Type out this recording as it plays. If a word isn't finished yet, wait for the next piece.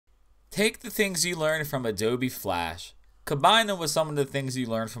Take the things you learned from Adobe Flash, combine them with some of the things you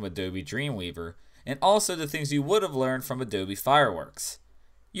learned from Adobe Dreamweaver, and also the things you would have learned from Adobe Fireworks.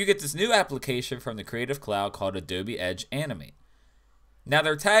 You get this new application from the Creative Cloud called Adobe Edge Animate. Now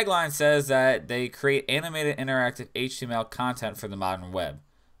their tagline says that they create animated interactive HTML content for the modern web,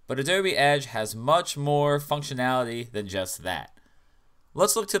 but Adobe Edge has much more functionality than just that.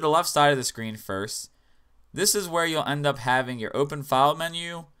 Let's look to the left side of the screen first. This is where you'll end up having your Open File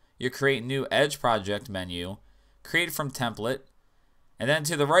menu, your Create New Edge Project menu, Create from Template, and then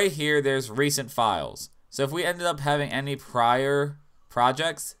to the right here there's Recent Files. So if we ended up having any prior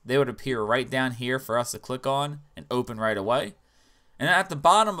projects, they would appear right down here for us to click on and open right away. And then at the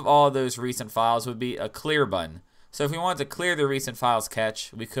bottom of all of those recent files would be a clear button. So if we wanted to clear the recent files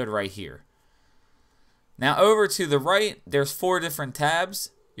cache, we could right here. Now over to the right, there's 4 different tabs.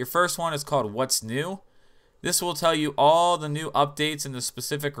 Your first one is called What's New. This will tell you all the new updates in the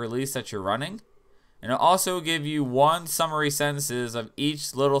specific release that you're running. And it'll also give you 1 summary sentences of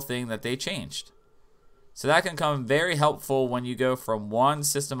each little thing that they changed. So that can come very helpful when you go from one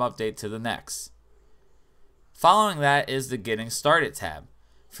system update to the next. Following that is the Getting Started tab.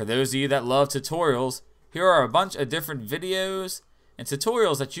 For those of you that love tutorials, here are a bunch of different videos and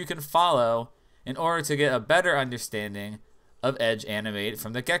tutorials that you can follow in order to get a better understanding of Edge Animate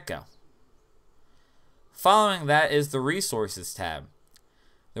from the get-go. Following that is the Resources tab.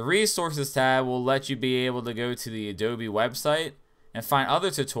 The Resources tab will let you be able to go to the Adobe website and find other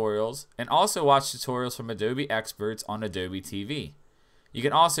tutorials and also watch tutorials from Adobe experts on Adobe TV. You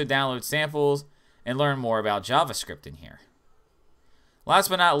can also download samples and learn more about JavaScript in here. Last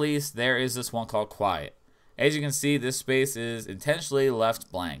but not least, there is this one called Quiet. As you can see, this space is intentionally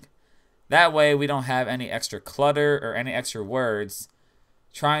left blank. That way we don't have any extra clutter or any extra words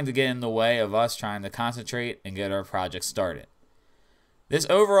trying to get in the way of us trying to concentrate and get our project started. This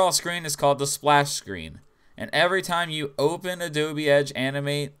overall screen is called the splash screen, and every time you open Adobe Edge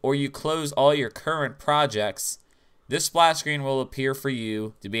Animate or you close all your current projects, this splash screen will appear for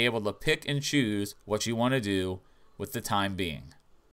you to be able to pick and choose what you want to do with the time being.